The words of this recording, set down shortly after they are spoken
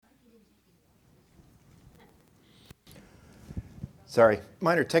Sorry,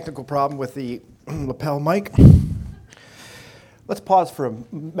 minor technical problem with the lapel mic. Let's pause for a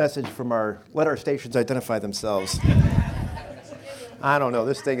message from let our stations identify themselves. I don't know,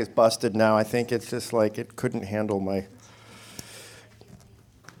 this thing is busted now. I think it's just like it couldn't handle my...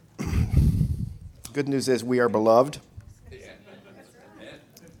 Good news is we are beloved.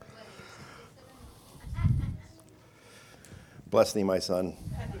 Bless thee, my son.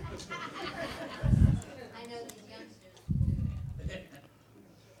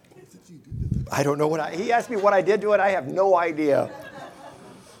 I don't know he asked me what I did to it. I have no idea.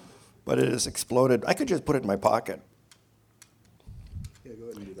 But it has exploded. I could just put it in my pocket. Yeah, go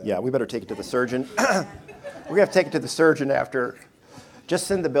ahead and do that. Yeah, we better take it to the surgeon. We're going to have to take it to the surgeon after. Just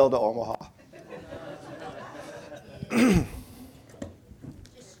send the bill to Omaha.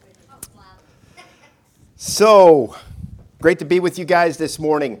 So, great to be with you guys this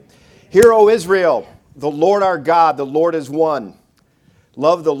morning. Hear, O Israel, the Lord our God, the Lord is one.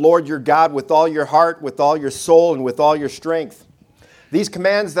 Love the Lord your God with all your heart, with all your soul, and with all your strength. These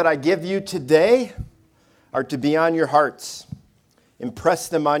commands that I give you today are to be on your hearts. Impress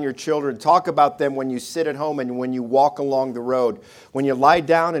them on your children. Talk about them when you sit at home and when you walk along the road, when you lie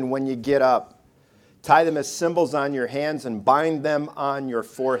down and when you get up. Tie them as symbols on your hands and bind them on your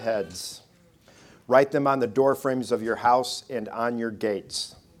foreheads. Write them on the doorframes of your house and on your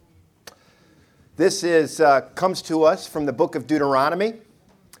gates. This comes to us from the book of Deuteronomy,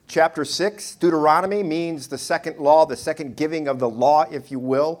 chapter 6. Deuteronomy means the second law, the second giving of the law, if you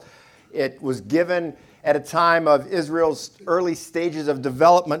will. It was given at a time of Israel's early stages of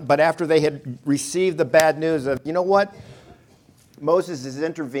development, but after they had received the bad news of, you know what? Moses has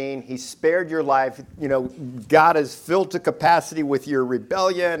intervened. He spared your life. You know, God has filled to capacity with your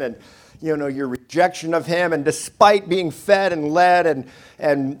rebellion and your rejection of him, and despite being fed and led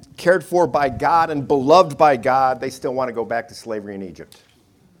and cared for by God and beloved by God, they still want to go back to slavery in Egypt.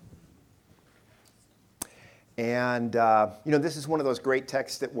 And, this is one of those great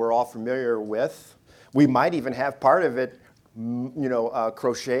texts that we're all familiar with. We might even have part of it,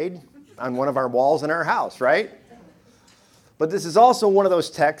 crocheted on one of our walls in our house, right? But this is also one of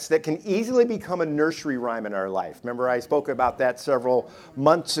those texts that can easily become a nursery rhyme in our life. Remember, I spoke about that several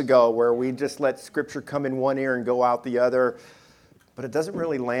months ago, where we just let Scripture come in one ear and go out the other. But it doesn't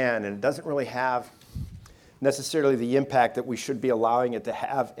really land, and it doesn't really have necessarily the impact that we should be allowing it to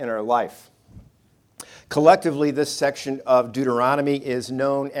have in our life. Collectively, this section of Deuteronomy is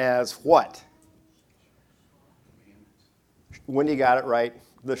known as what? Wendy got it right,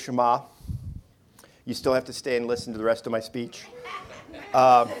 the Shema. You still have to stay and listen to the rest of my speech.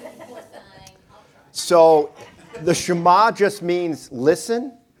 So the Shema just means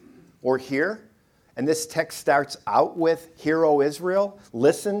listen or hear. And this text starts out with, Hear, O Israel.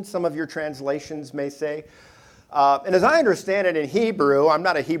 Listen, some of your translations may say. And as I understand it in Hebrew, I'm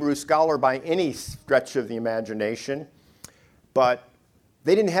not a Hebrew scholar by any stretch of the imagination, but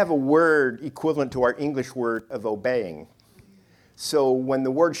they didn't have a word equivalent to our English word of obeying. So when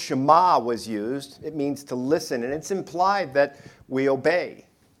the word Shema was used, it means to listen, and it's implied that we obey.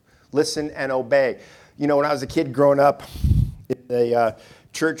 Listen and obey. You know, when I was a kid growing up in the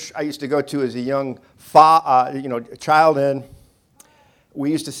church I used to go to as a young child, and we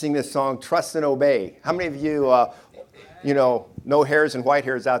used to sing this song, Trust and Obey. How many of you, no hairs and white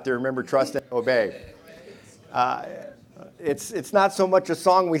hairs out there remember Trust and Obey? It's not so much a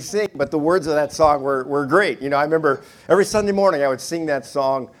song we sing, but the words of that song were great. You know, I remember every Sunday morning I would sing that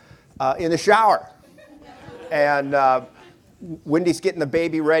song in the shower. And Wendy's getting the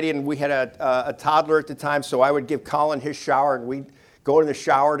baby ready, and we had a toddler at the time, so I would give Colin his shower, and we'd go in the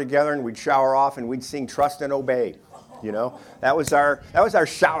shower together, and we'd shower off, and we'd sing Trust and Obey. You know, that was our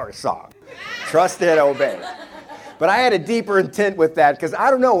shower song, Trust and Obey. But I had a deeper intent with that, because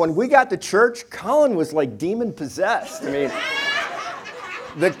I don't know, when we got to church, Colin was like demon possessed. I mean,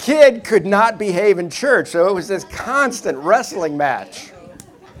 the kid could not behave in church, so it was this constant wrestling match.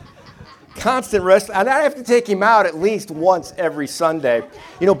 Constant wrestling. And I'd have to take him out at least once every Sunday.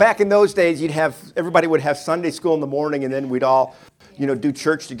 You know, back in those days, everybody would have Sunday school in the morning, and then we'd all, do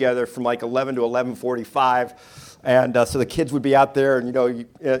church together from like 11 to 11:45. And so the kids would be out there, and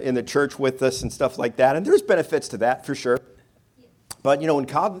in the church with us and stuff like that. And there's benefits to that for sure. But when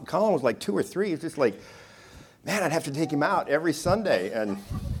Colin was like 2 or 3, he was just like, man, I'd have to take him out every Sunday, and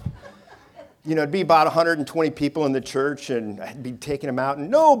it'd be about 120 people in the church, and I'd be taking him out,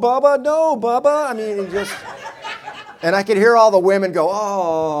 and no, Bubba. I mean, and I could hear all the women go,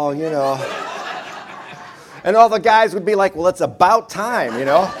 oh, and all the guys would be like, well, it's about time,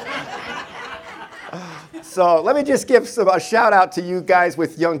 So let me just give a shout out to you guys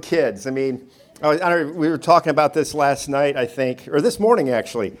with young kids. I mean, We were talking about this last night, I think, or this morning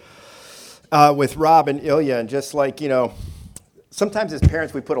actually, with Rob and Ilya, and just like, sometimes as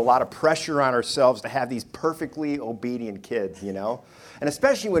parents we put a lot of pressure on ourselves to have these perfectly obedient kids, and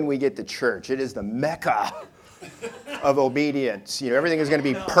especially when we get to church, it is the mecca of obedience. Everything is going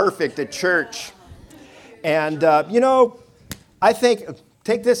to be perfect at church, and I think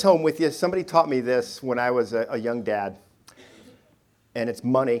take this home with you. Somebody taught me this when I was a young dad. And it's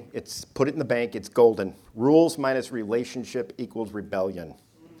money, it's put it in the bank, it's golden. Rules minus relationship equals rebellion.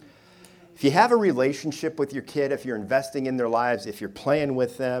 If you have a relationship with your kid, if you're investing in their lives, if you're playing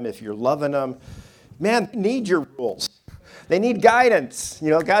with them, if you're loving them, man, they need your rules. They need guidance.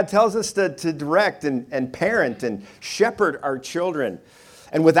 God tells us to direct and parent and shepherd our children.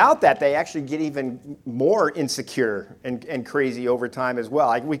 And without that, they actually get even more insecure and crazy over time as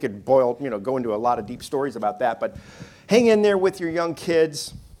well. We could go into a lot of deep stories about that, but hang in there with your young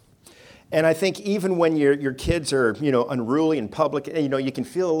kids. And I think even when your kids are, unruly in public, you can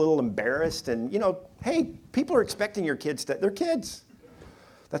feel a little embarrassed. And, hey, people are expecting your kids they're kids.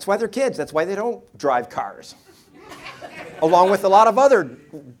 That's why they're kids. That's why they don't drive cars. Along with a lot of other,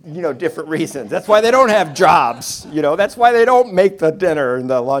 different reasons. That's why they don't have jobs. That's why they don't make the dinner and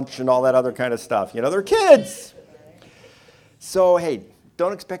the lunch and all that other kind of stuff. They're kids. So, hey,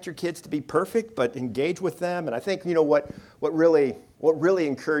 don't expect your kids to be perfect, but engage with them. And I think, what really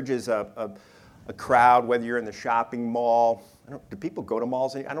encourages a crowd, whether you're in the shopping mall. Do people go to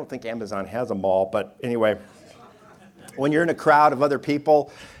malls? I don't think Amazon has a mall, but anyway, when you're in a crowd of other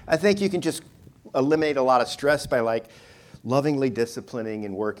people, I think you can just eliminate a lot of stress by lovingly disciplining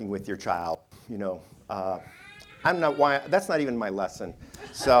and working with your child. That's not even my lesson.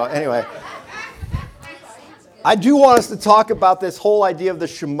 So anyway, I do want us to talk about this whole idea of the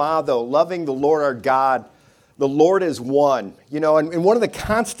Shema, though, loving the Lord our God. The Lord is one. And one of the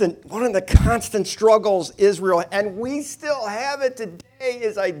constant struggles Israel, and we still have it today,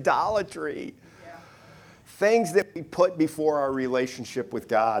 is idolatry. Yeah. Things that we put before our relationship with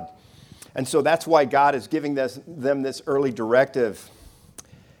God. And so that's why God is giving them this early directive.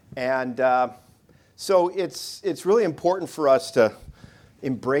 And so it's really important for us to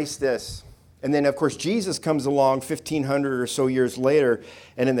embrace this. And then, of course, Jesus comes along 1,500 or so years later,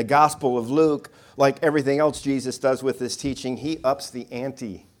 and in the Gospel of Luke, like everything else Jesus does with this teaching, he ups the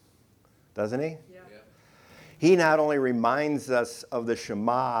ante, doesn't he? Yeah. He not only reminds us of the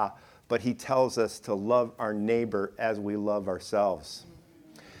Shema, but he tells us to love our neighbor as we love ourselves.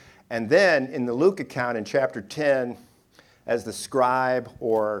 And then in the Luke account in chapter 10, as the scribe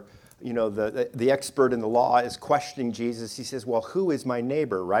or the expert in the law is questioning Jesus, he says, well, who is my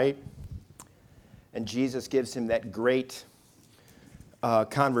neighbor, right? And Jesus gives him that great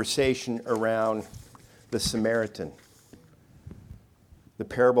conversation around the Samaritan, the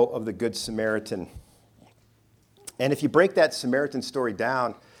parable of the Good Samaritan. And if you break that Samaritan story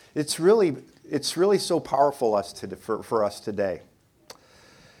down, it's really so powerful for us today.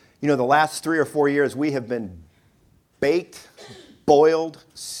 The last 3 or 4 years, we have been baked, boiled,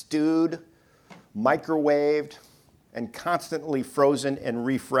 stewed, microwaved, and constantly frozen and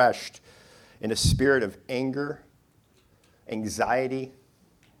refreshed in a spirit of anger, anxiety,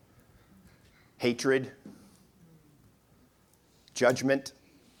 hatred, judgment.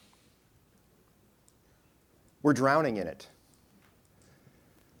 We're drowning in it.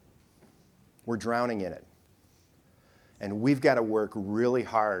 We're drowning in it. And we've got to work really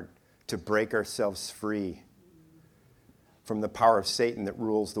hard to break ourselves free from the power of Satan that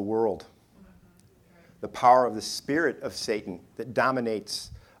rules the world. The power of the spirit of Satan that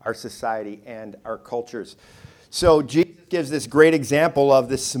dominates our society and our cultures. So Jesus gives this great example of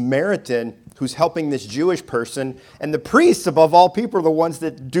this Samaritan who's helping this Jewish person, and the priests, above all people, are the ones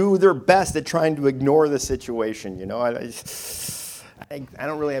that do their best at trying to ignore the situation. I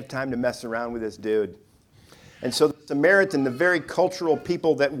don't really have time to mess around with this dude. And so the Samaritan, the very cultural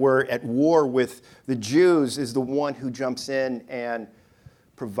people that were at war with the Jews, is the one who jumps in and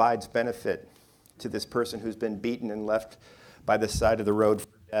provides benefit to this person who's been beaten and left by the side of the road for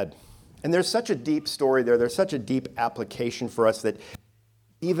dead. And there's such a deep story there. There's such a deep application for us that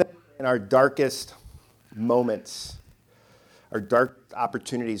even in our darkest moments, our dark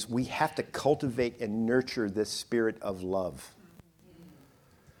opportunities, we have to cultivate and nurture this spirit of love.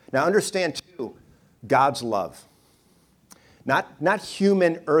 Now understand, too, God's love. Not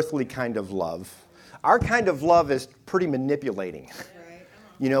human, earthly kind of love. Our kind of love is pretty manipulating.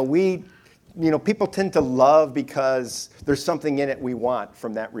 People tend to love because there's something in it we want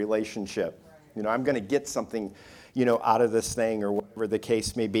from that relationship. I'm going to get something, out of this thing or whatever the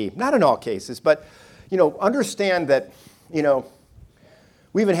case may be. Not in all cases, but, understand that,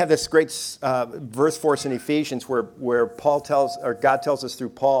 We even have this great verse for us in Ephesians where God tells us through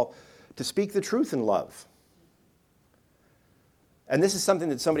Paul to speak the truth in love. And this is something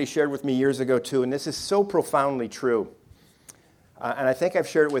that somebody shared with me years ago too, and this is so profoundly true. And I think I've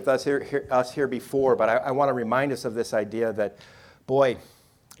shared it with us here before, but I want to remind us of this idea that, boy,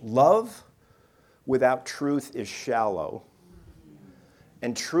 love without truth is shallow,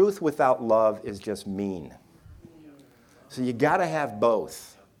 and truth without love is just mean. So you got to have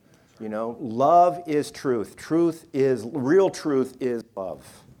both. You know, love is truth. Real truth is love.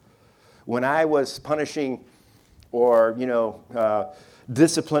 When I was punishing or,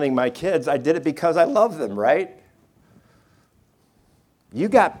 disciplining my kids, I did it because I love them, right? You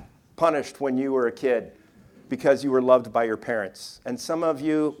got punished when you were a kid because you were loved by your parents. And some of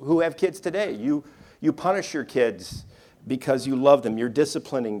you who have kids today, you punish your kids because you love them. You're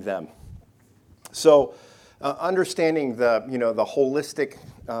disciplining them. So understanding the holistic,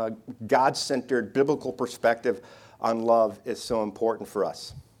 God-centered, biblical perspective on love is so important for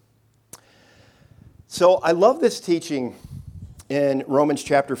us. So I love this teaching in Romans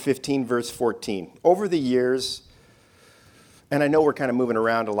chapter 15, verse 14. Over the years, and I know we're kind of moving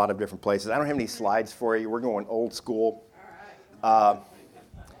around a lot of different places. I don't have any slides for you. We're going old school.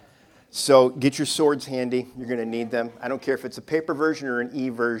 So get your swords handy. You're going to need them. I don't care if it's a paper version or an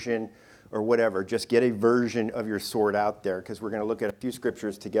e-version or whatever. Just get a version of your sword out there because we're going to look at a few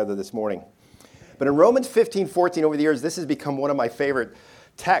scriptures together this morning. But in Romans 15:14, over the years, this has become one of my favorite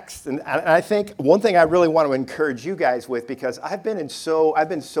texts. And I think one thing I really want to encourage you guys with, because I've been so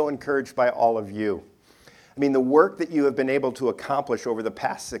encouraged by all of you. I mean, the work that you have been able to accomplish over the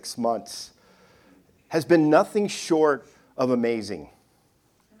past 6 months has been nothing short of amazing.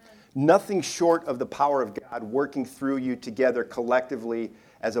 Nothing short of the power of God working through you together collectively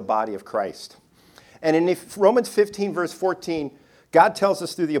as a body of Christ. And in Romans 15, verse 14, God tells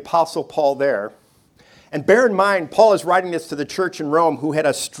us through the Apostle Paul there, and bear in mind, Paul is writing this to the church in Rome who had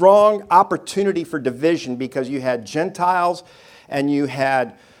a strong opportunity for division because you had Gentiles and you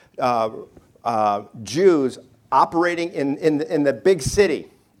had Jews operating in the big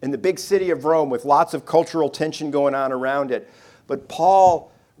city of Rome with lots of cultural tension going on around it. But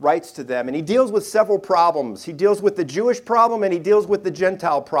Paul writes to them, and he deals with several problems. He deals with the Jewish problem, and he deals with the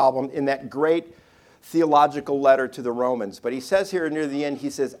Gentile problem in that great theological letter to the Romans. But he says here near the end,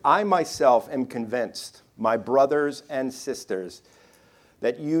 he says, I myself am convinced, my brothers and sisters,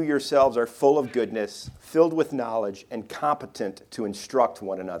 that you yourselves are full of goodness, filled with knowledge, and competent to instruct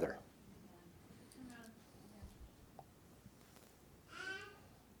one another.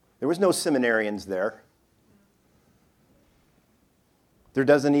 There was no seminarians there. There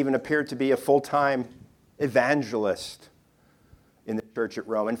doesn't even appear to be a full-time evangelist in the church at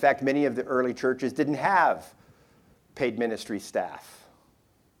Rome. In fact, many of the early churches didn't have paid ministry staff.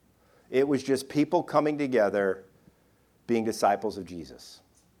 It was just people coming together, being disciples of Jesus.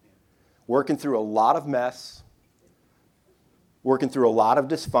 Working through a lot of mess, working through a lot of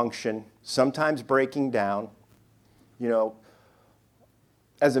dysfunction, sometimes breaking down.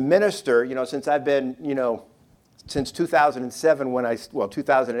 As a minister, since I've been, since 2007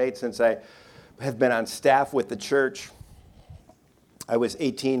 2008, since I have been on staff with the church. I was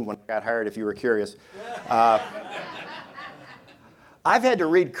 18 when I got hired, if you were curious. I've had to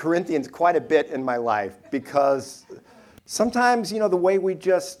read Corinthians quite a bit in my life because sometimes, the way we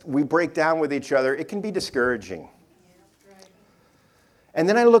break down with each other, it can be discouraging. And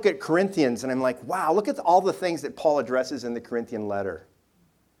then I look at Corinthians and I'm like, wow, look at all the things that Paul addresses in the Corinthian letter.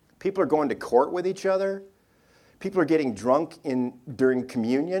 People are going to court with each other. People are getting drunk during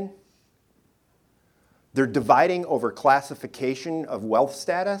communion. They're dividing over classification of wealth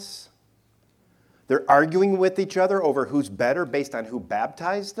status. They're arguing with each other over who's better based on who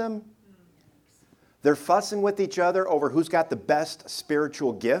baptized them. They're fussing with each other over who's got the best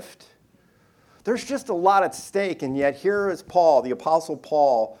spiritual gift. There's just a lot at stake, and yet here is Paul, the Apostle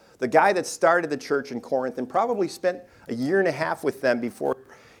Paul, the guy that started the church in Corinth and probably spent a year and a half with them before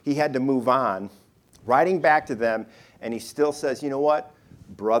he had to move on, writing back to them, and he still says, you know what?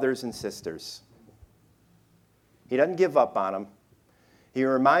 Brothers and sisters. He doesn't give up on them. He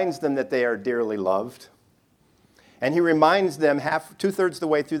reminds them that they are dearly loved. And he reminds them two-thirds the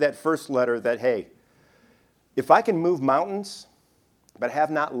way through that first letter that, hey, if I can move mountains but have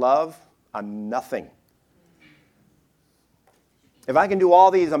not love, I'm nothing. If I can do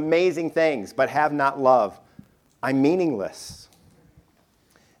all these amazing things but have not love, I'm meaningless.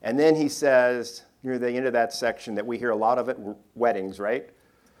 And then he says, near the end of that section that we hear a lot of at weddings, right?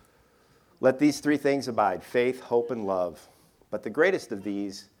 Let these three things abide, faith, hope, and love. But the greatest of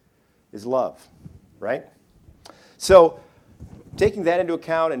these is love, right? So taking that into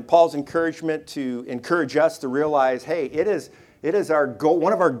account and Paul's encouragement to encourage us to realize, hey, it is our goal.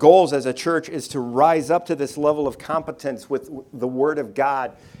 One of our goals as a church is to rise up to this level of competence with the Word of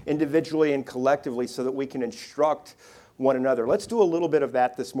God individually and collectively so that we can instruct one another. Let's do a little bit of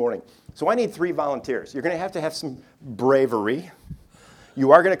that this morning. So I need 3 volunteers. You're going to have some bravery.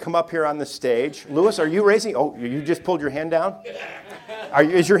 You are going to come up here on the stage. Lewis, are you raising? Oh, you just pulled your hand down?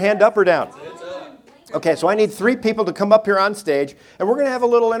 Is your hand up or down? Okay, so I need 3 people to come up here on stage, and we're going to have a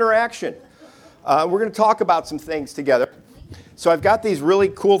little interaction. We're going to talk about some things together. So I've got these really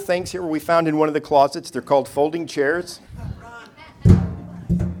cool things here we found in one of the closets. They're called folding chairs.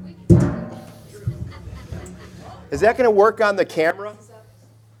 Is that going to work on the camera?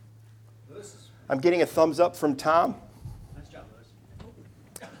 I'm getting a thumbs up from Tom.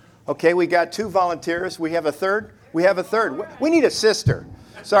 Okay, we got 2 volunteers. We have a third? We have a third. We need a sister.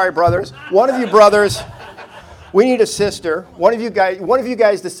 Sorry, brothers. One of you brothers, we need a sister. One of you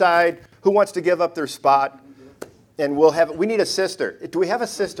guys decide who wants to give up their spot, and we need a sister. Do we have a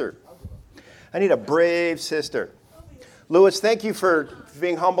sister? I need a brave sister. Lewis, thank you for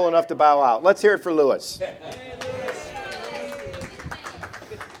being humble enough to bow out. Let's hear it for Lewis.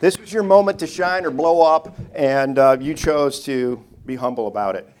 This was your moment to shine or blow up, and you chose to be humble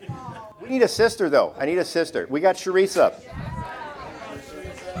about it. We need a sister, though. I need a sister. We got Charissa.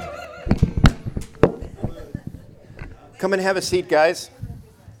 Come and have a seat, guys.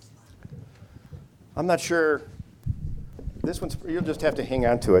 I'm not sure. This one's, you'll just have to hang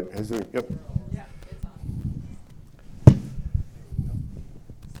on to it. Yep.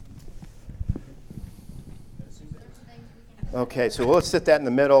 Okay, so let's sit that in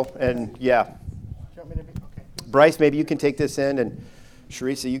the middle, and yeah. Bryce, maybe you can take this in, and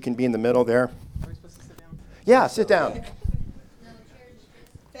Charissa, you can be in the middle there. Are we supposed to sit down? Yeah, sit down.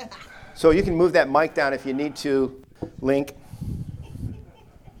 So you can move that mic down if you need to, Link.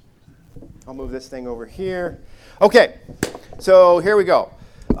 I'll move this thing over here. Okay, so here we go.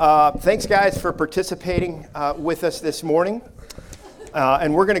 Thanks, guys, for participating with us this morning.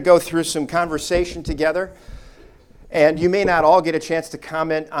 And we're going to go through some conversation together. And you may not all get a chance to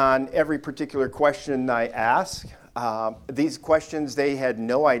comment on every particular question I ask. These questions, they had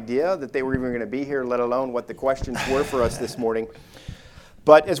no idea that they were even going to be here, let alone what the questions were for us this morning.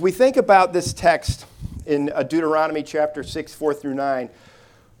 But as we think about this text in Deuteronomy chapter 6, 4 through 9,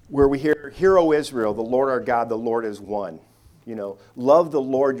 where we hear, "Hear, O Israel, the Lord our God, the Lord is one." You know, love the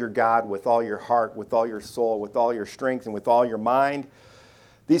Lord your God with all your heart, with all your soul, with all your strength, and with all your mind.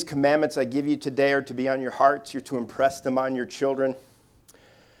 These commandments I give you today are to be on your hearts. You're to impress them on your children.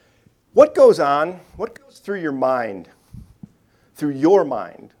 What goes through your mind,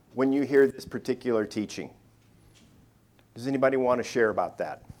 when you hear this particular teaching? Does anybody want to share about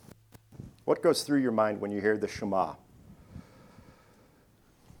that? What goes through your mind when you hear the Shema?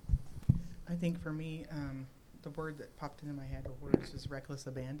 I think for me, the word that popped into my head was reckless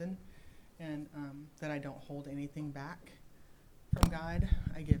abandon, and that I don't hold anything back from God.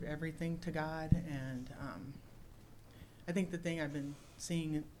 I give everything to God, and I think the thing I've been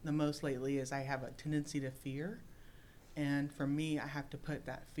seeing the most lately is I have a tendency to fear, and for me, I have to put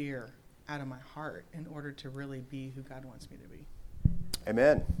that fear out of my heart in order to really be who God wants me to be.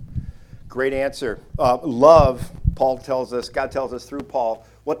 Amen. Great answer. Love, God tells us through Paul,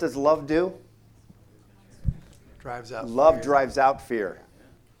 what does love do? Love drives out fear.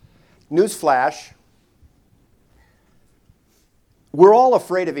 Newsflash, we're all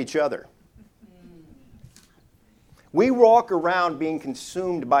afraid of each other. We walk around being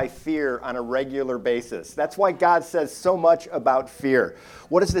consumed by fear on a regular basis. That's why God says so much about fear.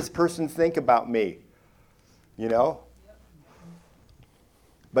 What does this person think about me? You know?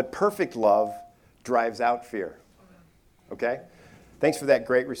 But perfect love drives out fear. Okay? Thanks for that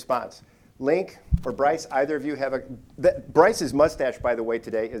great response. Link or Bryce, either of you have Bryce's mustache, by the way,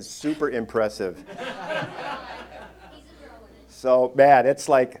 today is super impressive. So, man, it's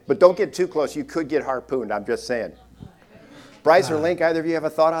like, but don't get too close. You could get harpooned, I'm just saying. Bryce or Link, either of you have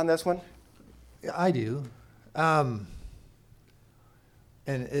a thought on this one? I do. And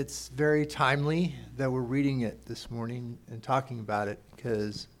it's very timely that we're reading it this morning and talking about it,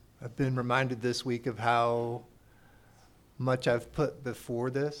 because I've been reminded this week of how much I've put before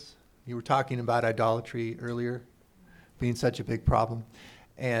this. You were talking about idolatry earlier being such a big problem.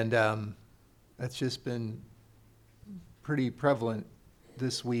 And that's just been pretty prevalent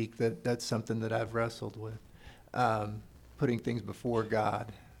this week. That's something that I've wrestled with. Putting things before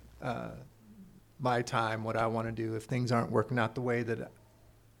God, my time, what I want to do. If things aren't working out the way that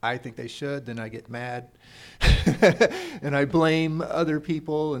I think they should, then I get mad and I blame other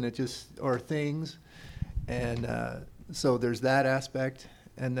people or things. And So there's that aspect,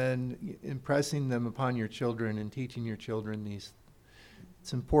 and then impressing them upon your children and teaching your children these.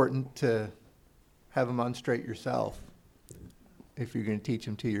 It's important to have them on straight yourself if you're going to teach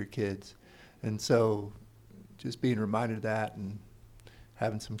them to your kids. And so just being reminded of that and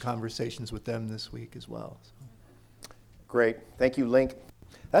having some conversations with them this week as well. So. Great. Thank you, Link.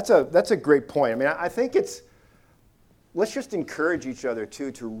 That's a great point. I mean, I think let's just encourage each other,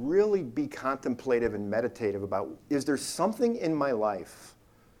 too, to really be contemplative and meditative about, is there something in my life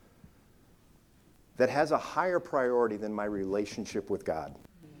that has a higher priority than my relationship with God?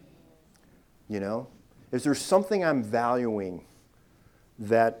 You know? Is there something I'm valuing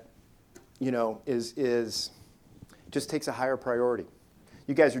that, you know, is just takes a higher priority?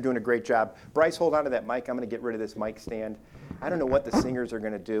 You guys are doing a great job. Bryce, hold on to that mic. I'm going to get rid of this mic stand. I don't know what the singers are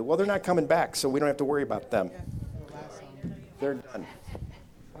going to do. Well, they're not coming back, so we don't have to worry about them. They're done.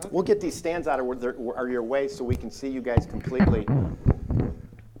 We'll get these stands out of your way so we can see you guys completely.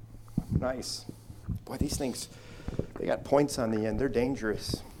 Nice. Boy, these things, they got points on the end. They're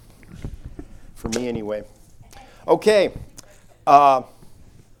dangerous. For me, anyway. Okay. I'm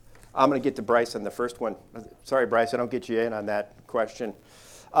going to get to Bryce on the first one. Sorry, Bryce, I don't get you in on that question.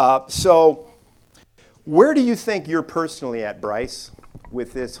 So where do you think you're personally at, Bryce,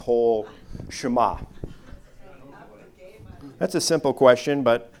 with this whole Shema? That's a simple question,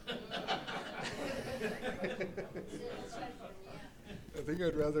 but... I think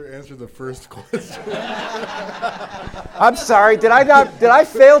I'd rather answer the first question. I'm sorry, did I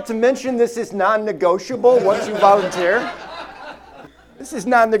fail to mention this is non-negotiable once you volunteer? This is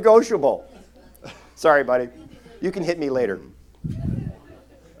non-negotiable. Sorry, buddy. You can hit me later.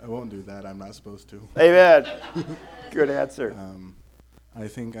 I won't do that. I'm not supposed to. Amen. Good answer. I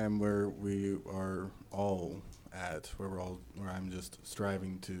think I'm where we are all at, where I'm just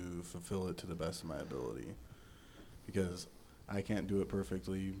striving to fulfill it to the best of my ability. Because I can't do it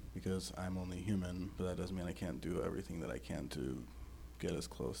perfectly because I'm only human, but that doesn't mean I can't do everything that I can to get as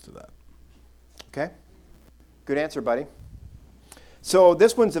close to that. Okay. Good answer, buddy. So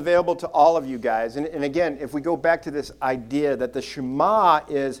this one's available to all of you guys. And again, if we go back to this idea that the Shema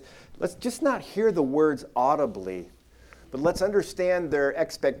is, let's just not hear the words audibly, but let's understand their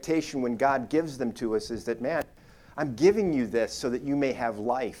expectation when God gives them to us is that, man, I'm giving you this so that you may have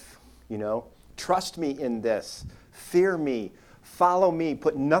life, you know. Trust me in this. Fear me. Follow me.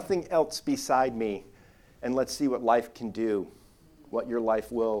 Put nothing else beside me. And let's see what life can do, what your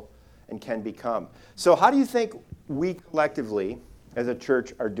life will and can become. So how do you think we collectively, as a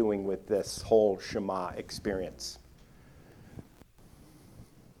church, are doing with this whole Shema experience?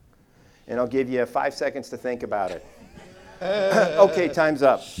 And I'll give you 5 seconds to think about it. Okay, time's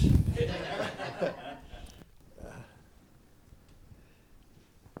up.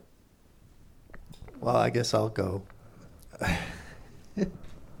 Well, I guess I'll go.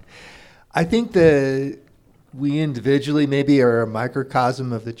 I think that we individually maybe are a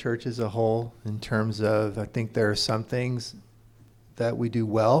microcosm of the church as a whole in terms of, I think there are some things that we do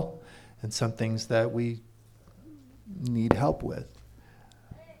well and some things that we need help with.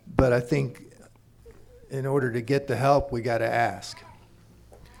 But I think in order to get the help, we got to ask.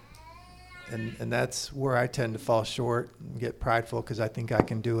 And that's where I tend to fall short and get prideful because I think I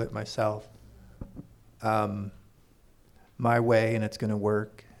can do it myself. My way, and it's going to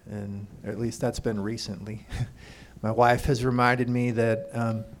work, and at least that's been recently. My wife has reminded me that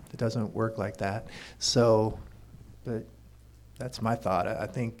it doesn't work like that. So, but that's my thought. I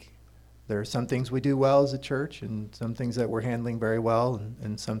think there are some things we do well as a church, and some things that we're handling very well,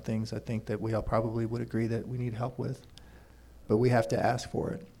 and some things I think that we all probably would agree that we need help with. But we have to ask for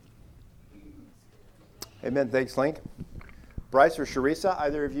it. Amen. Thanks, Link. Bryce or Sharissa,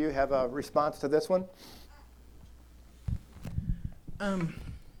 either of you have a response to this one?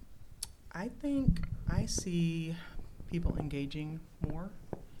 I think I see people engaging more.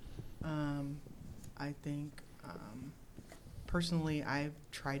 I think personally I've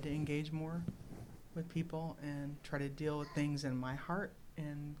tried to engage more with people and try to deal with things in my heart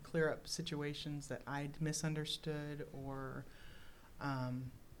and clear up situations that I'd misunderstood or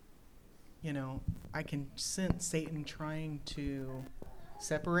I can sense Satan trying to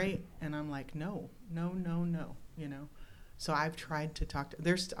separate, and I'm like, no, So I've tried to talk to,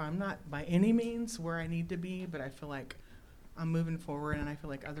 I'm not by any means where I need to be, but I feel like I'm moving forward, and I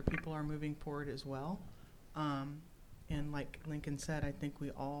feel like other people are moving forward as well. And like Lincoln said, I think we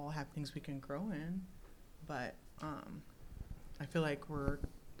all have things we can grow in, but I feel like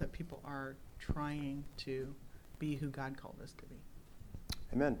that people are trying to be who God called us to be.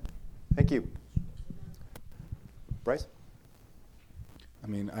 Amen. Thank you. Bryce? I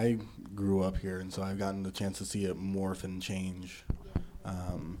mean, I grew up here, and so I've gotten the chance to see it morph and change.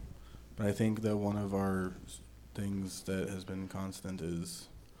 But I think that one of our things that has been constant is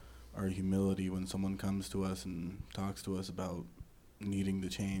our humility when someone comes to us and talks to us about needing to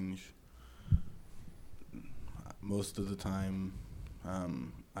change. Most of the time,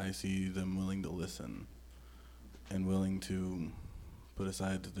 I see them willing to listen and willing to put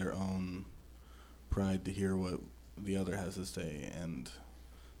aside their own pride to hear what the other has to say, and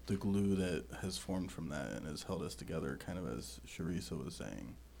the glue that has formed from that and has held us together, kind of as Sharisa was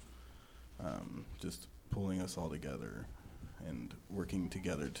saying, just pulling us all together and working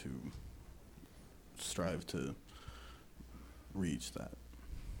together to strive to reach that.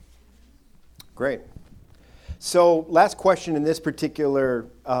 Great. So last question in this particular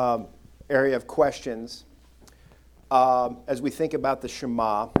area of questions. As we think about the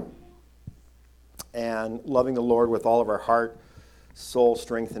Shema and loving the Lord with all of our heart, soul,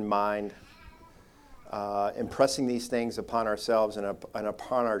 strength, and mind, impressing these things upon ourselves and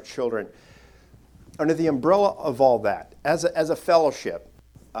upon our children, under the umbrella of all that, as a fellowship,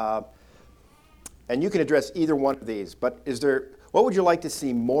 and you can address either one of these, but what would you like to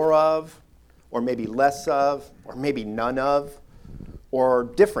see more of, or maybe less of, or maybe none of, or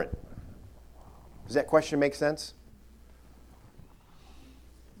different? Does that question make sense?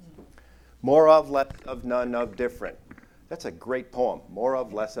 More of, less of, none of, different. That's a great poem. More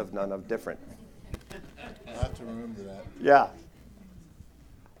of, less of, none of, different. I'll have to remember that. Yeah.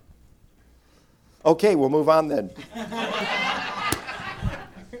 Okay, we'll move on then. I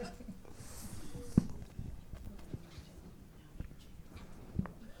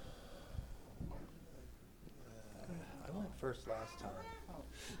went first last time.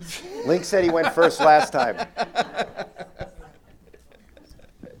 Link said he went first last time.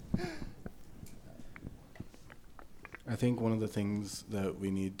 I think one of the things that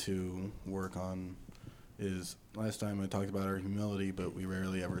we need to work on is, last time I talked about our humility, but we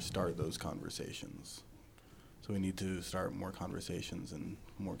rarely ever start those conversations. So we need to start more conversations and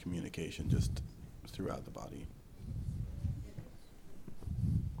more communication just throughout the body.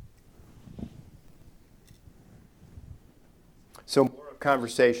 So more of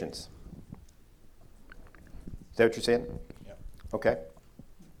conversations. Is that what you're saying? Yeah. Okay.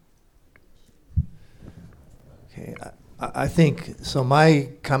 Okay, I think, so my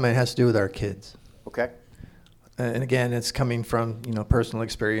comment has to do with our kids. Okay. And again, it's coming from, personal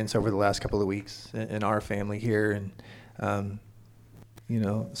experience over the last couple of weeks in our family here. And,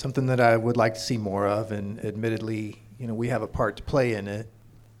 something that I would like to see more of, and admittedly, we have a part to play in it.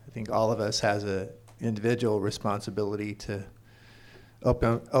 I think all of us has a individual responsibility to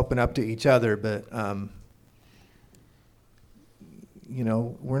open up to each other, but,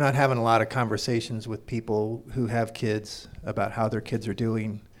 we're not having a lot of conversations with people who have kids about how their kids are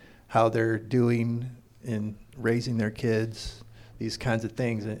doing, how they're doing in raising their kids, these kinds of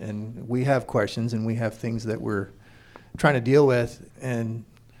things. And we have questions and we have things that we're trying to deal with. And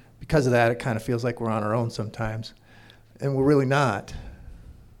because of that, it kind of feels like we're on our own sometimes. And we're really not.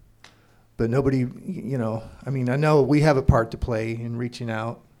 But nobody, I know we have a part to play in reaching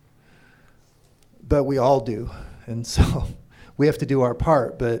out, but we all do. And so we have to do our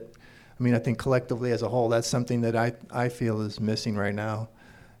part. But I think collectively as a whole, that's something that I feel is missing right now.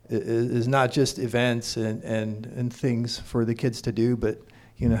 Is not just events and things for the kids to do, but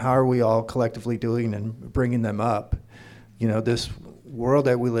how are we all collectively doing and bringing them up? This world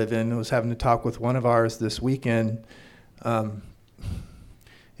that we live in, I was having to talk with one of ours this weekend, and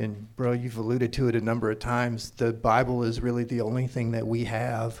bro, you've alluded to it a number of times. The Bible is really the only thing that we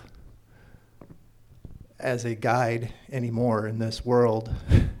have as a guide anymore in this world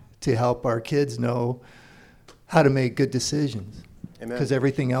to help our kids know how to make good decisions. Because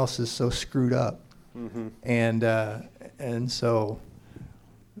everything else is so screwed up. Mm-hmm. And so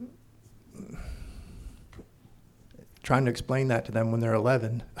trying to explain that to them when they're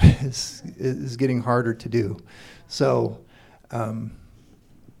 11 is getting harder to do. So that's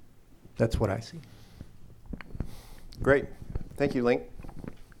what I see. Great. Thank you, Link.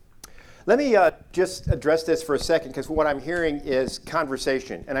 Let me just address this for a second, because what I'm hearing is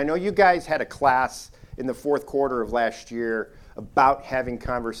conversation. And I know you guys had a class in the fourth quarter of last year about having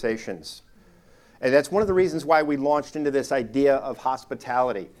conversations. And that's one of the reasons why we launched into this idea of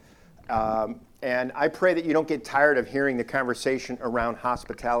hospitality. And I pray that you don't get tired of hearing the conversation around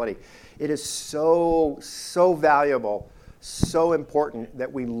hospitality. It is so, so valuable, so important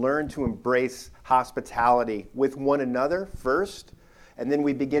that we learn to embrace hospitality with one another first, and then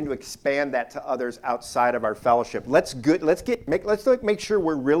we begin to expand that to others outside of our fellowship. Let's make sure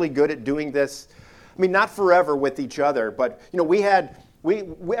we're really good at doing this. Not forever with each other, but we had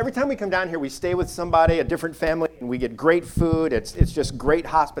Every time we come down here, we stay with somebody, a different family, and we get great food. It's just great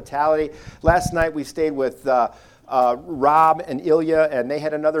hospitality. Last night we stayed with Rob and Ilya, and they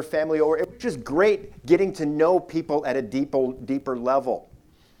had another family over. It was just great getting to know people at a deeper level.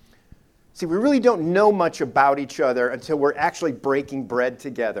 See, we really don't know much about each other until we're actually breaking bread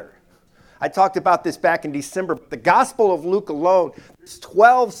together. I talked about this back in December. The Gospel of Luke alone, there's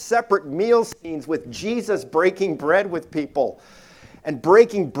 12 separate meal scenes with Jesus breaking bread with people. And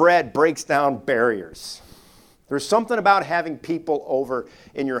breaking bread breaks down barriers. There's something about having people over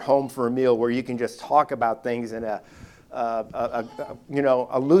in your home for a meal where you can just talk about things in a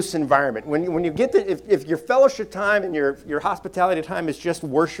loose environment. When you get if your fellowship time and your hospitality time is just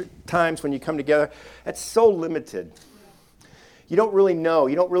worship times when you come together, that's so limited. You don't really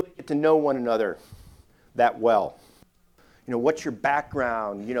get to know one another that well. What's your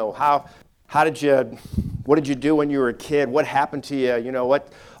background? What did you do when you were a kid? What happened to you?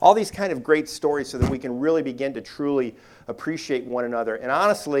 All these kind of great stories so that we can really begin to truly appreciate one another. And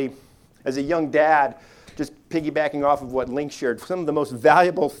honestly, as a young dad, just piggybacking off of what Link shared, some of the most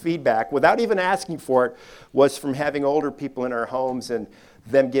valuable feedback, without even asking for it, was from having older people in our homes and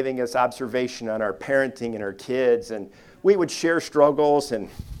them giving us observation on our parenting and our kids. And we would share struggles. And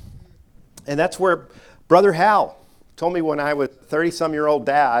that's where Brother Hal told me when I was a 30-some-year-old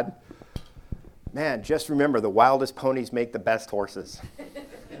dad, man, just remember, the wildest ponies make the best horses.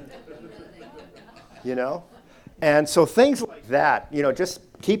 And so things like that, just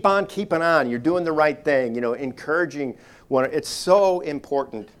keep on keeping on. You're doing the right thing, encouraging one. It's so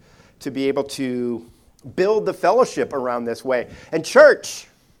important to be able to build the fellowship around this way. And church,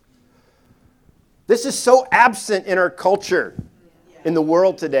 this is so absent in our culture, in the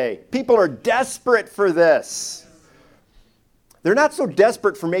world today. People are desperate for this. They're not so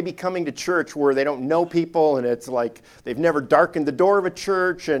desperate for maybe coming to church where they don't know people and it's like they've never darkened the door of a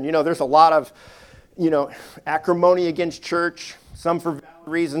church. And, there's a lot of, acrimony against church, some for valid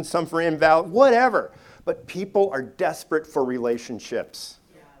reasons, some for invalid, whatever. But people are desperate for relationships.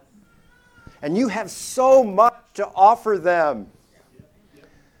 And you have so much to offer them.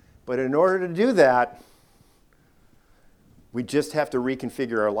 But in order to do that, we just have to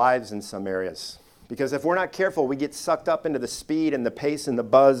reconfigure our lives in some areas. Because if we're not careful, we get sucked up into the speed and the pace and the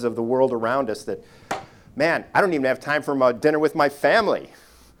buzz of the world around us that, man, I don't even have time for dinner with my family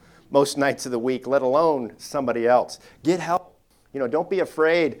most nights of the week, let alone somebody else. Get help. Don't be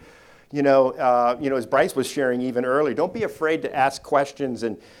afraid, as Bryce was sharing even earlier, don't be afraid to ask questions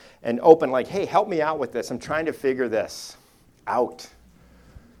and open like, hey, help me out with this. I'm trying to figure this out.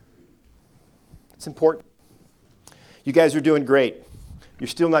 It's important. You guys are doing great. You're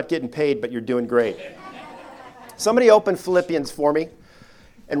still not getting paid, but you're doing great. Somebody open Philippians for me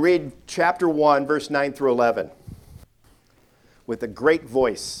and read chapter 1, verse 9 through 11 with a great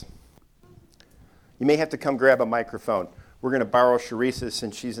voice. You may have to come grab a microphone. We're going to borrow Sharice's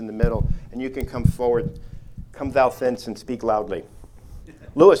since she's in the middle, and you can come forward. Come thou thence and speak loudly.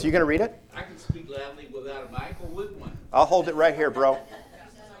 Lewis, you going to read it? I can speak loudly without a mic or with one. I'll hold it right here, bro.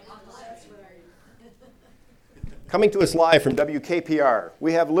 Coming to us live from WKPR,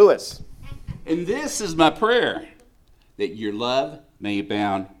 we have Lewis. And this is my prayer, that your love may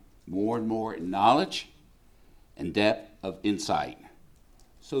abound more and more in knowledge and depth of insight,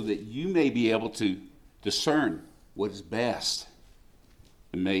 so that you may be able to discern what is best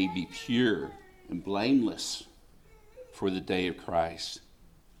and may be pure and blameless for the day of Christ,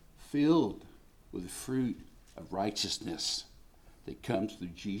 filled with the fruit of righteousness that comes through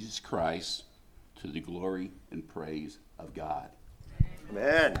Jesus Christ, to the glory and praise of God.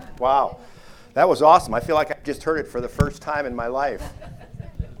 Amen. Wow. That was awesome. I feel like I just heard it for the first time in my life.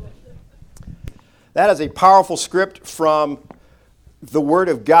 That is a powerful script from the Word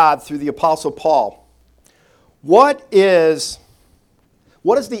of God through the Apostle Paul. What is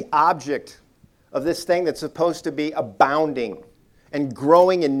the object of this thing that's supposed to be abounding and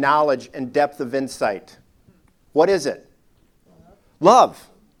growing in knowledge and depth of insight? What is it? Love.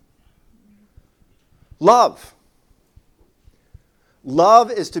 Love. Love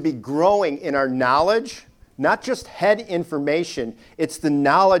is to be growing in our knowledge, not just head information. It's the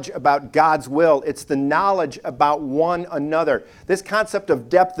knowledge about God's will. It's the knowledge about one another. This concept of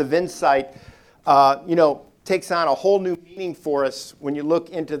depth of insight, takes on a whole new meaning for us when you look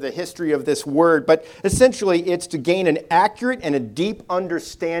into the history of this word. But essentially, it's to gain an accurate and a deep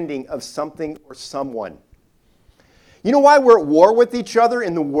understanding of something or someone. You know why we're at war with each other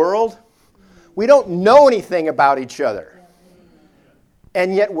in the world? We don't know anything about each other.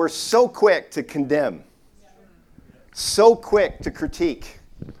 And yet we're so quick to condemn, so quick to critique.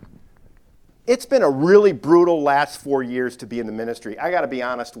 It's been a really brutal last 4 years to be in the ministry. I got to be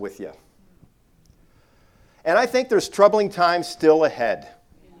honest with you. And I think there's troubling times still ahead.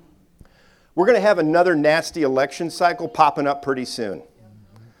 We're going to have another nasty election cycle popping up pretty soon.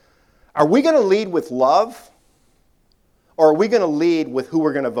 Are we going to lead with love? Or are we going to lead with who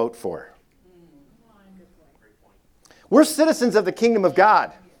we're going to vote for? We're citizens of the kingdom of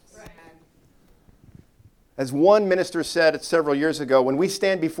God. As one minister said several years ago, when we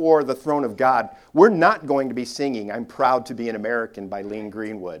stand before the throne of God, we're not going to be singing "I'm Proud to be an American" by Lean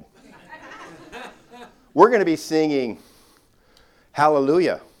Greenwood. We're going to be singing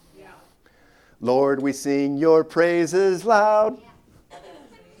Hallelujah. Yeah. Lord, we sing your praises loud.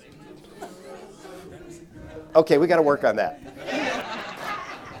 Okay, we got to work on that.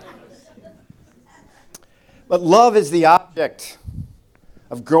 But love is the object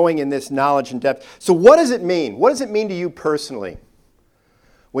of growing in this knowledge and depth. So what does it mean? What does it mean to you personally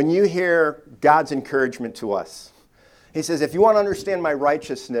when you hear God's encouragement to us? He says, if you want to understand my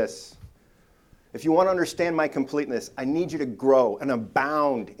righteousness, if you want to understand my completeness, I need you to grow and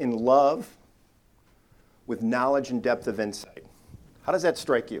abound in love with knowledge and depth of insight. How does that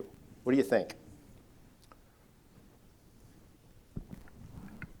strike you? What do you think?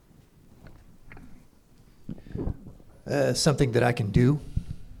 Something that I can do.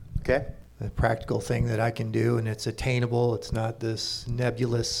 Okay. A practical thing that I can do, and it's attainable. It's not this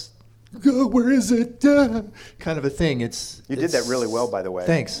nebulous, "Oh, where is it?" Kind of a thing. You did that really well, by the way.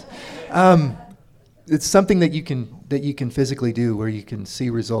 Thanks. It's something that you can physically do, where you can see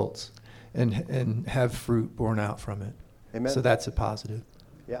results and have fruit borne out from it. Amen. So that's a positive.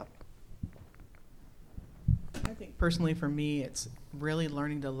 Yeah. I think personally for me, it's really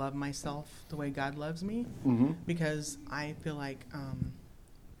learning to love myself the way God loves me, because I feel like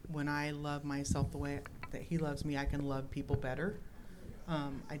when I love myself the way that He loves me, I can love people better.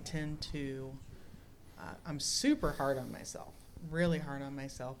 I tend to, I'm super hard on myself, really hard on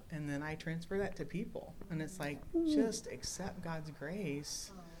myself, and then I transfer that to people. And it's like, just accept God's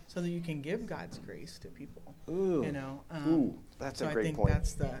grace so that you can give God's grace to people. Ooh. You know? That's so a great I think point.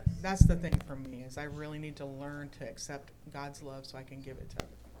 that's the thing for me, is I really need to learn to accept God's love so I can give it to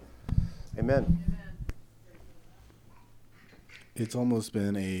others. Amen. It's almost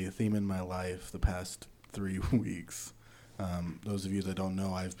been a theme in my life the past 3 weeks. Those of you that don't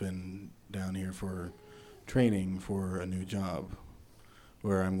know, I've been down here for training for a new job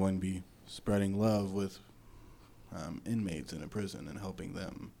where I'm going to be spreading love with inmates in a prison and helping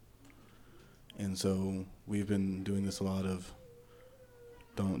them. And so we've been doing this a lot of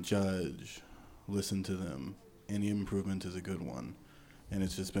don't judge, listen to them. Any improvement is a good one. And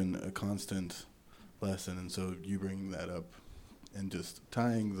it's just been a constant lesson. And so you bringing that up and just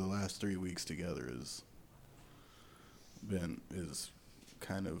tying the last 3 weeks together is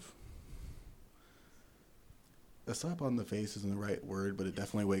kind of a slap on the face isn't the right word, but it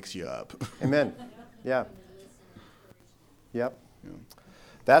definitely wakes you up. Amen. Yeah. Yep. Yeah.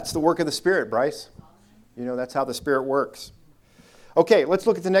 That's the work of the Spirit, Bryce. You know, that's how the Spirit works. Okay, let's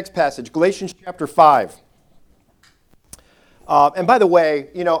look at the next passage, Galatians chapter 5. And by the way,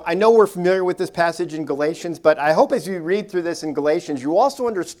 you know, I know we're familiar with this passage in Galatians, but I hope as you read through this in Galatians, you're also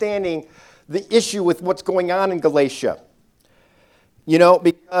understanding the issue with what's going on in Galatia. You know,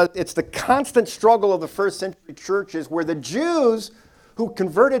 because it's the constant struggle of the first century churches where the Jews who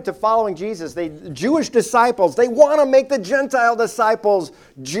converted to following Jesus, the Jewish disciples, they want to make the Gentile disciples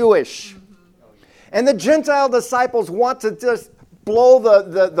Jewish. And the Gentile disciples want to just blow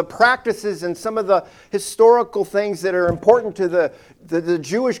the practices and some of the historical things that are important to the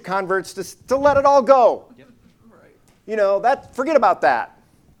Jewish converts to let it all go. Yep. Right. You know, forget about that.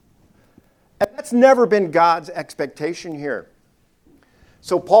 And that's never been God's expectation here.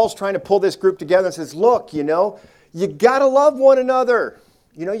 So Paul's trying to pull this group together and says, look, you know, you got to love one another.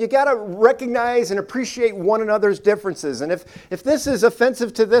 You know, you got to recognize and appreciate one another's differences. And if this is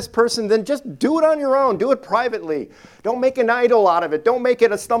offensive to this person, then just do it on your own. Do it privately. Don't make an idol out of it. Don't make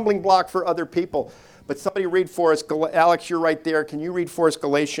it a stumbling block for other people. But somebody read for us, Alex, you're right there. Can you read for us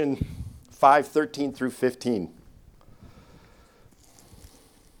Galatians 5:13 through 15?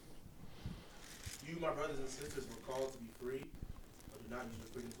 You, my brothers and sisters, were called to be free, but do not use your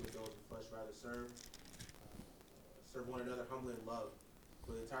freedom to indulge in flesh, rather serve one another humbly in love.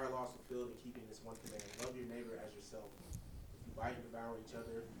 For the entire law is fulfilled in keeping this one command: love your neighbor as yourself. If you bite and devour each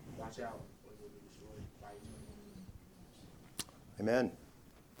other, watch out, or you will be destroyed by each other. Amen.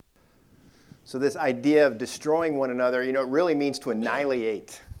 So this idea of destroying one another, you know, it really means to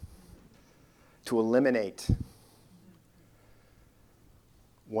annihilate, to eliminate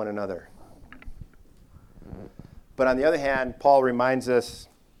one another. But on the other hand, Paul reminds us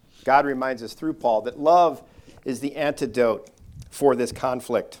God reminds us through Paul that love is the antidote for this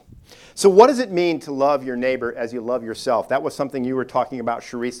conflict. So what does it mean to love your neighbor as you love yourself? That was something you were talking about,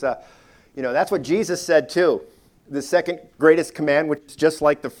 Sharissa. You know, that's what Jesus said too. The second greatest command, which is just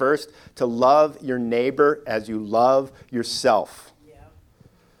like the first, to love your neighbor as you love yourself. Yeah.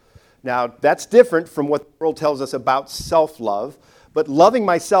 Now, that's different from what the world tells us about self-love. But loving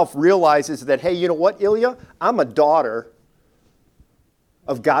myself realizes that, hey, you know what, Ilya? I'm a daughter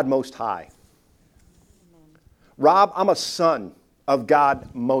of God Most High. Rob, I'm a son of God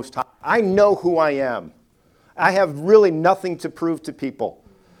Most High. I know who I am. I have really nothing to prove to people.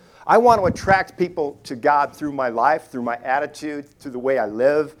 I want to attract people to God through my life, through my attitude, through the way I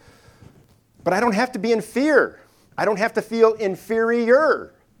live. But I don't have to be in fear. I don't have to feel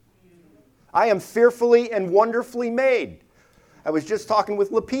inferior. I am fearfully and wonderfully made. I was just talking with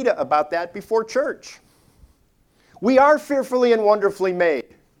Lapita about that before church. We are fearfully and wonderfully made.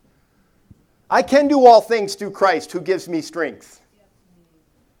 I can do all things through Christ who gives me strength.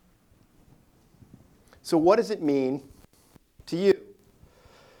 So what does it mean to you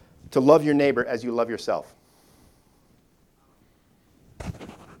to love your neighbor as you love yourself?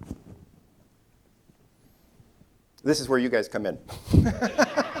 This is where you guys come in.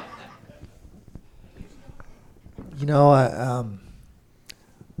 You know, I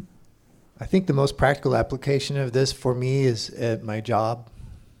think the most practical application of this for me is at my job.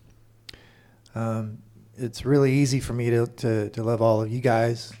 It's really easy for me to love all of you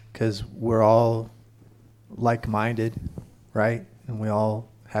guys because we're all like-minded, right? And we all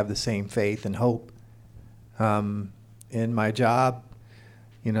have the same faith and hope. In my job,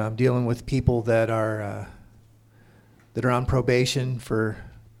 you know, I'm dealing with people that are on probation for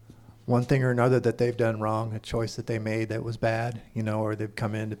one thing or another that they've done wrong, a choice that they made that was bad, you know, or they've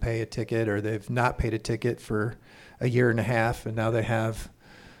come in to pay a ticket, or they've not paid a ticket for a year and a half, and now they have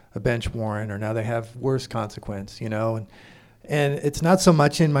a bench warrant, or now they have worse consequence, you know. And it's not so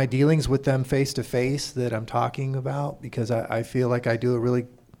much in my dealings with them face to face that I'm talking about, because I feel like I do a really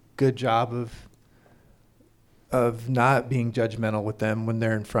good job of not being judgmental with them when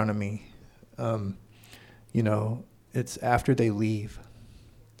they're in front of me. You know, it's after they leave.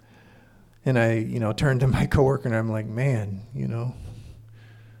 And I, you know, turn to my coworker and I'm like, man, you know,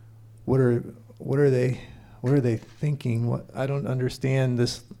 what are they thinking? I don't understand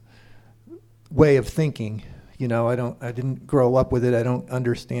this way of thinking. You know, I didn't grow up with it. I don't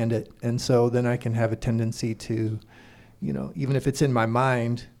understand it. And so then I can have a tendency to, you know, even if it's in my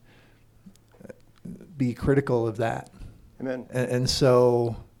mind, be critical of that. Amen. And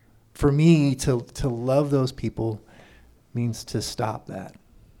so for me to love those people means to stop that.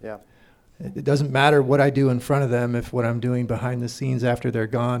 Yeah. It doesn't matter what I do in front of them if what I'm doing behind the scenes after they're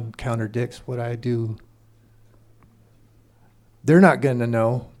gone contradicts what I do. They're not going to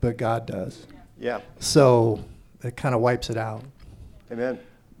know, but God does. Yeah. So it kind of wipes it out. Amen.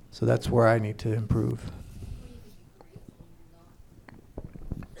 So that's where I need to improve.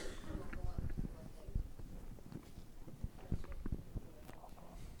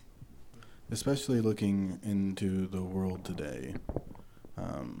 Especially looking into the world today,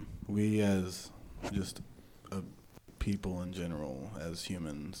 we as just a people in general, as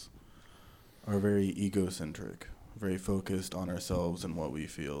humans, are very egocentric, very focused on ourselves and what we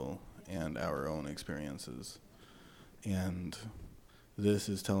feel and our own experiences. And this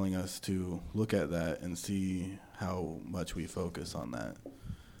is telling us to look at that and see how much we focus on that,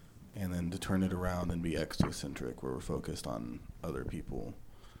 and then to turn it around and be exocentric, where we're focused on other people,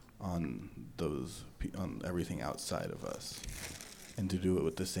 on everything outside of us, and to do it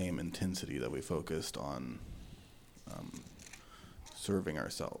with the same intensity that we focused on serving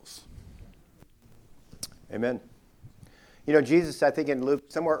ourselves. Amen. You know, Jesus, I think in Luke,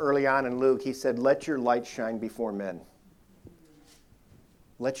 somewhere early on in Luke, he said, let your light shine before men.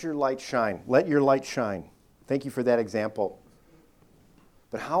 Let your light shine. Let your light shine. Thank you for that example.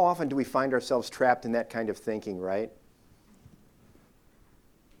 But how often do we find ourselves trapped in that kind of thinking, right?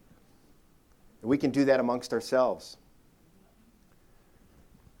 We can do that amongst ourselves.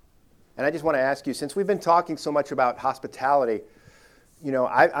 And I just want to ask you, since we've been talking so much about hospitality, you know,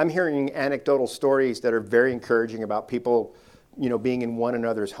 I'm hearing anecdotal stories that are very encouraging about people, you know, being in one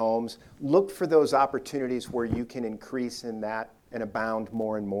another's homes. Look for those opportunities where you can increase in that and abound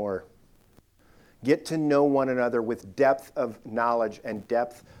more and more. Get to know one another with depth of knowledge and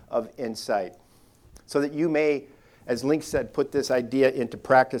depth of insight, so that you may, as Link said, put this idea into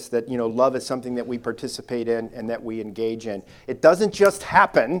practice that, you know, love is something that we participate in and that we engage in. It doesn't just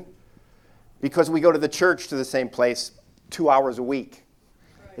happen because we go to the church to the same place 2 hours a week.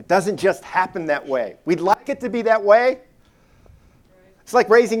 It doesn't just happen that way. We'd like it to be that way. It's like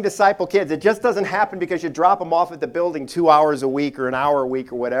raising disciple kids. It just doesn't happen because you drop them off at the building 2 hours a week or an hour a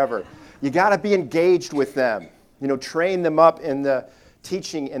week or whatever. You got to be engaged with them. Train them up in the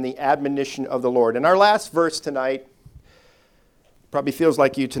teaching and the admonition of the Lord. And our last verse tonight probably feels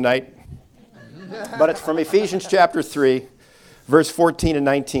like you tonight, but it's from Ephesians chapter 3, verse 14 and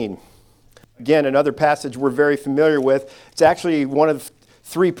 19. Again, another passage we're very familiar with. It's actually one of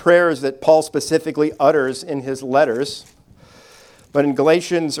 3 prayers that Paul specifically utters in his letters. But in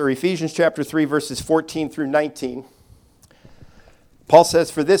Ephesians chapter 3, verses 14 through 19, Paul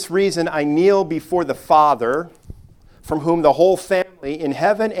says, "For this reason I kneel before the Father, from whom the whole family in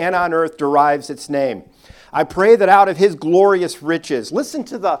heaven and on earth derives its name. I pray that out of his glorious riches," listen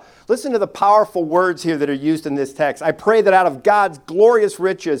to the powerful words here that are used in this text. "I pray that out of God's glorious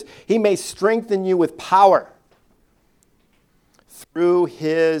riches he may strengthen you with power through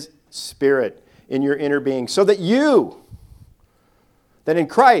his Spirit in your inner being, so that in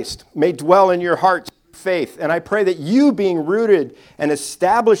Christ may dwell in your hearts faith. And I pray that you, being rooted and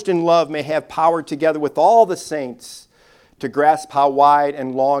established in love, may have power together with all the saints to grasp how wide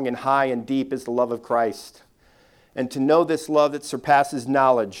and long and high and deep is the love of Christ, and to know this love that surpasses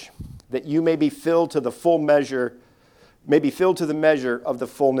knowledge, that you may be filled to the measure of the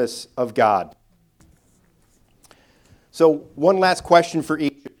fullness of God." So one last question for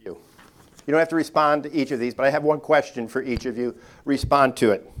each of you. You don't have to respond to each of these, but I have one question for each of you. Respond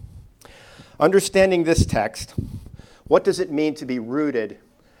to it. Understanding this text, what does it mean to be rooted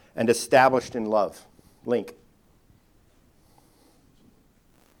and established in love? Link.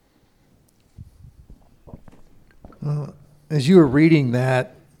 Well, as you were reading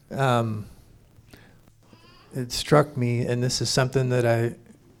that, it struck me, and this is something that I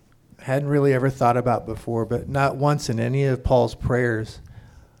hadn't really ever thought about before, but not once in any of Paul's prayers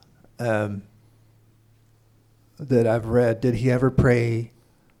that I've read did he ever pray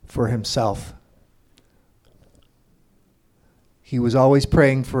for himself. He was always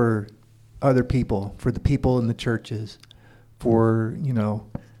praying for other people, for the people in the churches, for,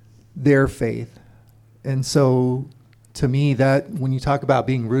 their faith. And so to me, that when you talk about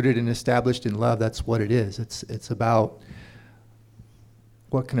being rooted and established in love, that's what it is. It's about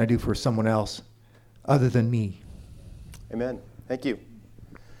what can I do for someone else other than me. Amen. Thank you.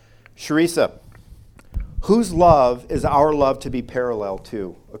 Sharisa, whose love is our love to be parallel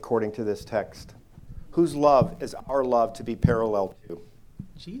to, according to this text? Whose love is our love to be parallel to?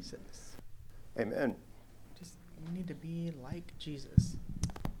 Jesus. Amen. We need to be like Jesus.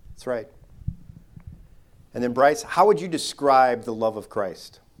 That's right. And then Bryce, how would you describe the love of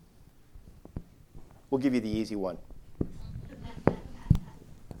Christ? We'll give you the easy one.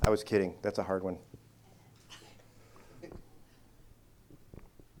 I was kidding. That's a hard one.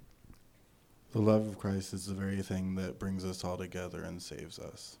 The love of Christ is the very thing that brings us all together and saves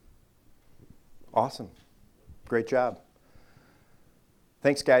us. Awesome. Great job.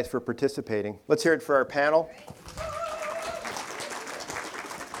 Thanks, guys, for participating. Let's hear it for our panel.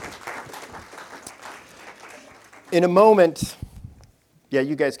 In a moment,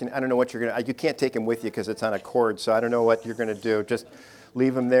 you guys can, I don't know what you're going to, you can't take him with you because it's on a cord, so I don't know what you're going to do. Just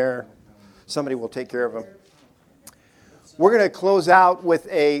leave him there. Somebody will take care of him. We're going to close out with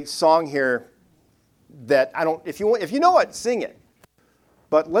a song here that if you know it, sing it.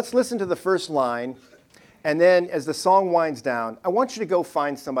 But let's listen to the first line, and then as the song winds down, I want you to go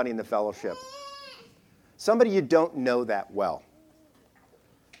find somebody in the fellowship. Somebody you don't know that well.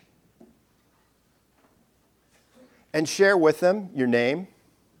 And share with them your name,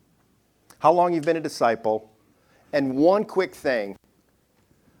 how long you've been a disciple, and one quick thing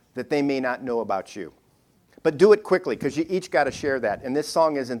that they may not know about you. But do it quickly, because you each got to share that. And this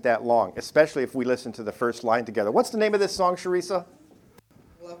song isn't that long, especially if we listen to the first line together. What's the name of this song, Sharisa?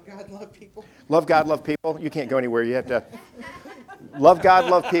 Love God, love people. Love God, love people. You can't go anywhere. You have to love God,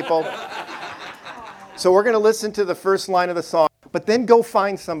 love people. So we're going to listen to the first line of the song, but then go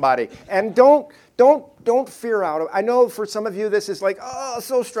find somebody. And don't fear out. I know for some of you this is like,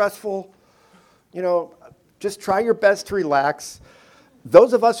 so stressful. Just try your best to relax.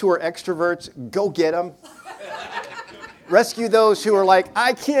 Those of us who are extroverts, go get them. Rescue those who are like,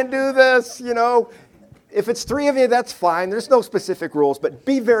 I can't do this, If it's 3 of you, that's fine. There's no specific rules, but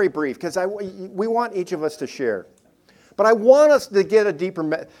be very brief, because we want each of us to share. But I want us to get a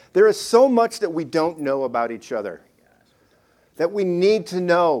deeper... There is so much that we don't know about each other that we need to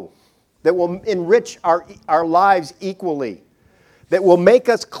know, that will enrich our lives equally, that will make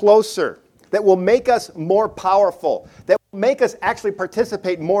us closer, that will make us more powerful, that will make us actually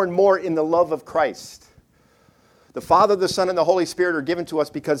participate more and more in the love of Christ. The Father, the Son, and the Holy Spirit are given to us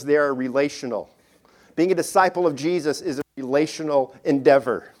because they are relational. Being a disciple of Jesus is a relational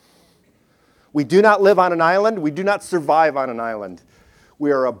endeavor. We do not live on an island. We do not survive on an island.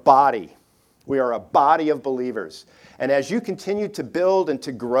 We are a body. We are a body of believers. And as you continue to build and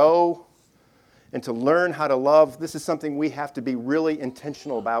to grow and to learn how to love, this is something we have to be really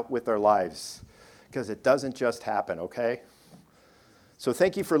intentional about with our lives, because it doesn't just happen, okay? So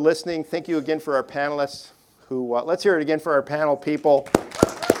thank you for listening. Thank you again for our panelists who, let's hear it again for our panel people.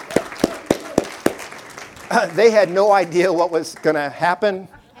 They had no idea what was going to happen.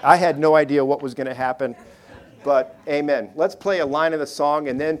 I had no idea what was going to happen. But amen. Let's play a line of the song,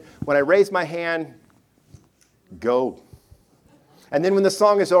 and then when I raise my hand, go. And then when the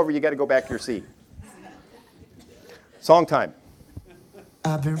song is over, you got to go back to your seat. Song time.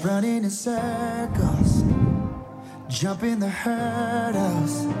 I've been running in circles, jumping the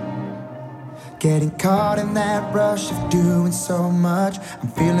hurdles, getting caught in that rush of doing so much. I'm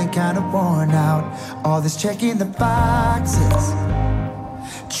feeling kind of worn out. All this checking the boxes,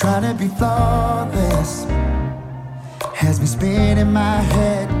 trying to be flawless, has me spinning my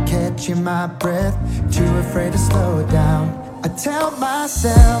head, catching my breath, too afraid to slow down. I tell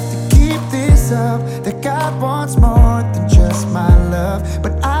myself to keep this up, that God wants more than just my love.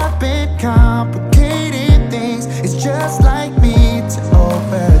 But I've been complicating things, it's just like me to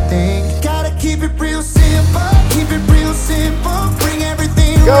overthink. Gotta keep it real simple, bring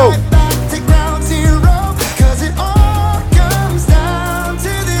everything right back to ground zero. Cause it all comes down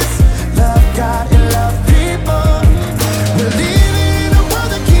to this: love God and love people. We're living in a world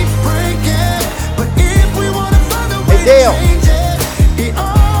that keeps breaking, but if we wanna find a way to change it, it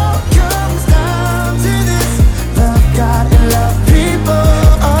all comes down to this: love God and love people.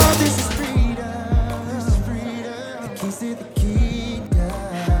 Oh, this is freedom, the keys to the kingdom.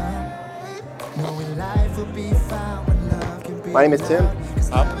 Knowing life will be found when love can be. My name is Tim.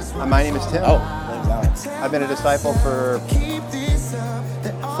 My name is Tim. Oh, name's Alex. I've been a disciple for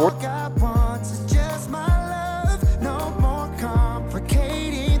 4. God wants is just my love. No more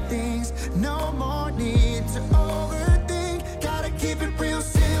complicating things, no more need to overthink. Gotta keep it real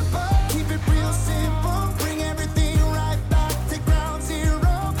simple, bring everything right back to ground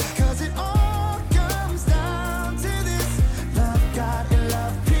zero. Cause it all comes down to this: love God and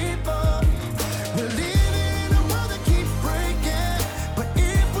love people. We're living in a world that keeps breaking, but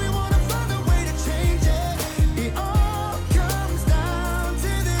if we wanna find a way to change it, it all comes down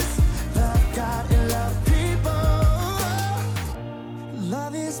to this: love God and love people.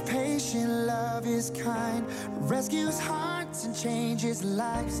 Love is patient, love is kind, rescues hearts and changes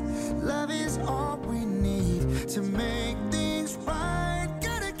lives. Love is all we need to make things right.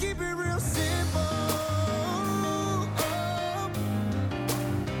 Gotta keep it real simple.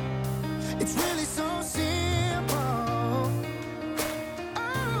 It's really so simple.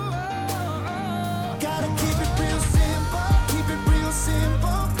 Gotta keep it real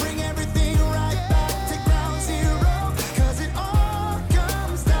simple, bring everything right back to ground zero. Cause it all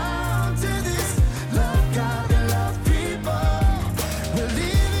comes down to this: love God and love people. We're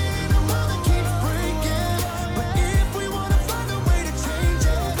living in a world that keeps breaking, but if we wanna find a way to change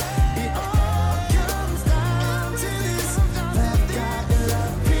it, it all comes down to this: love God and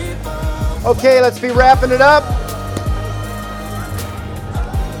love people. Okay, let's be wrapping it up.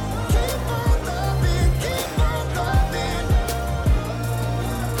 Keep on loving.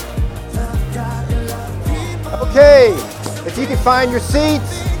 Love God and love people. Okay, if you can find your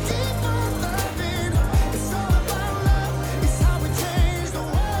seats. Keep on loving. It's all about love. It's how we change the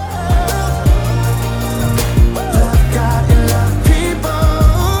world. Love God and love people.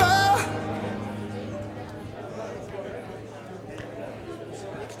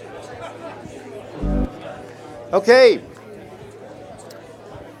 Okay.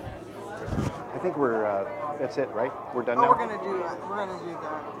 I think that's it, right? We're done now? We're gonna do the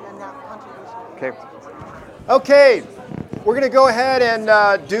and now contribution. Okay. Okay. We're going to go ahead and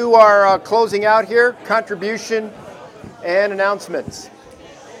do our closing out here, contribution and announcements.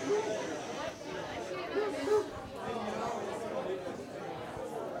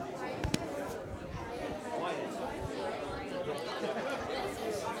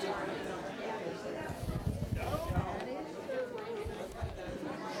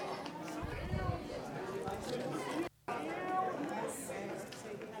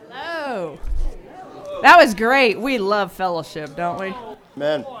 Hello. That was great. We love fellowship, don't we?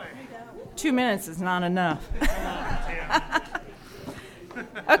 Amen. 2 minutes is not enough.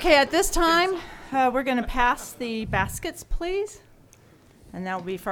 Okay, at this time, we're going to pass the baskets, please. And that will be for